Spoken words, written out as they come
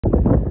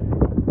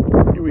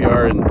here we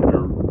are in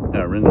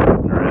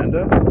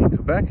Rouyn-Noranda in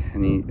Quebec,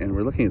 and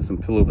we're looking at some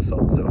pillow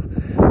basalts. So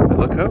if I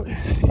look out,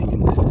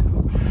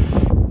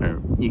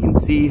 you can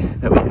see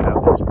that we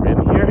have this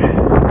rim here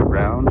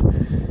around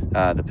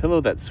the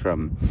pillow that's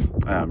from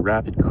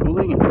rapid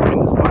cooling and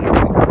forming this fine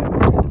ring.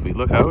 If we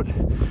look out,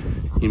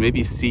 you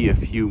maybe see a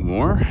few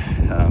more.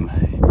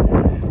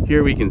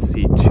 Here we can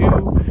see two,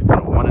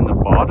 one in the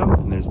bottom,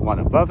 and there's one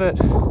above it.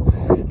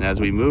 And as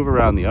we move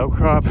around the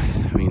outcrop,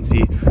 we can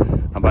see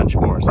a bunch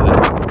more. So then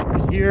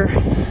over here,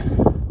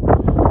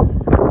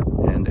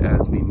 and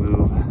as we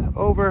move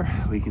over,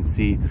 we can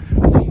see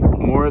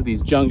more of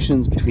these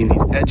junctions between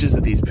these edges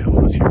of these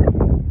pillows here.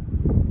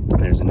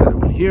 There's another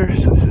one here.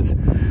 So this is,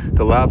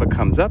 the lava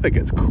comes up, it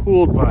gets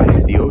cooled by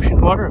the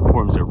ocean water, it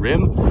forms a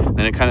rim,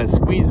 then it kind of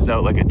squeezes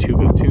out like a tube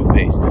of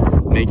toothpaste,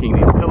 making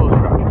these pillow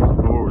structures. And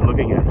what we're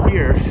looking at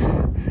here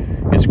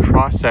is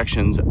cross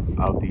sections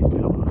of these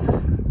pillows.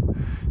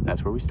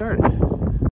 That's where we started.